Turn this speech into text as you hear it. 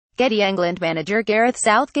Getty. England manager Gareth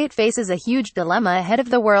Southgate faces a huge dilemma ahead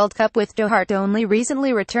of the World Cup, with Doherty only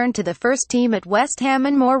recently returned to the first team at West Ham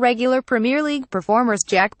and more regular Premier League performers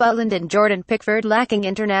Jack Butland and Jordan Pickford lacking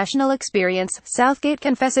international experience. Southgate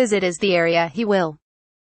confesses it is the area he will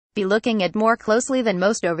be looking at more closely than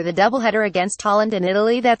most over the doubleheader against Holland and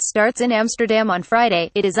Italy that starts in Amsterdam on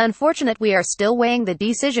Friday. It is unfortunate we are still weighing the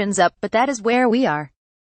decisions up, but that is where we are.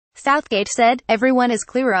 Southgate said, everyone is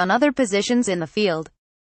clearer on other positions in the field.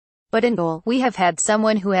 But in goal, we have had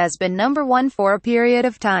someone who has been number one for a period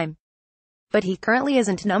of time. But he currently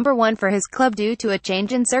isn't number one for his club due to a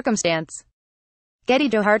change in circumstance. Getty.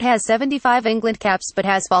 Doherty has 75 England caps but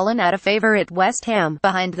has fallen out of favour at West Ham.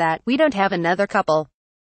 Behind that, we don't have another couple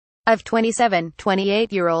of 27,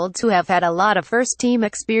 28-year-olds who have had a lot of first-team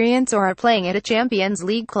experience or are playing at a Champions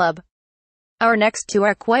League club. Our next two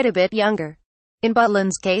are quite a bit younger. In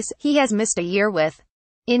Butland's case, he has missed a year with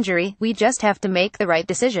injury. We just have to make the right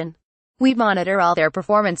decision. We monitor all their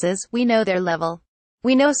performances, we know their level.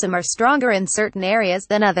 We know some are stronger in certain areas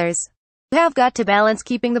than others. We have got to balance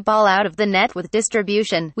keeping the ball out of the net with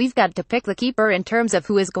distribution. We've got to pick the keeper in terms of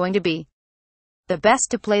who is going to be the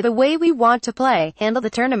best to play the way we want to play, handle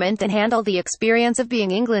the tournament and handle the experience of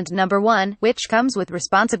being England number one, which comes with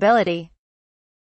responsibility.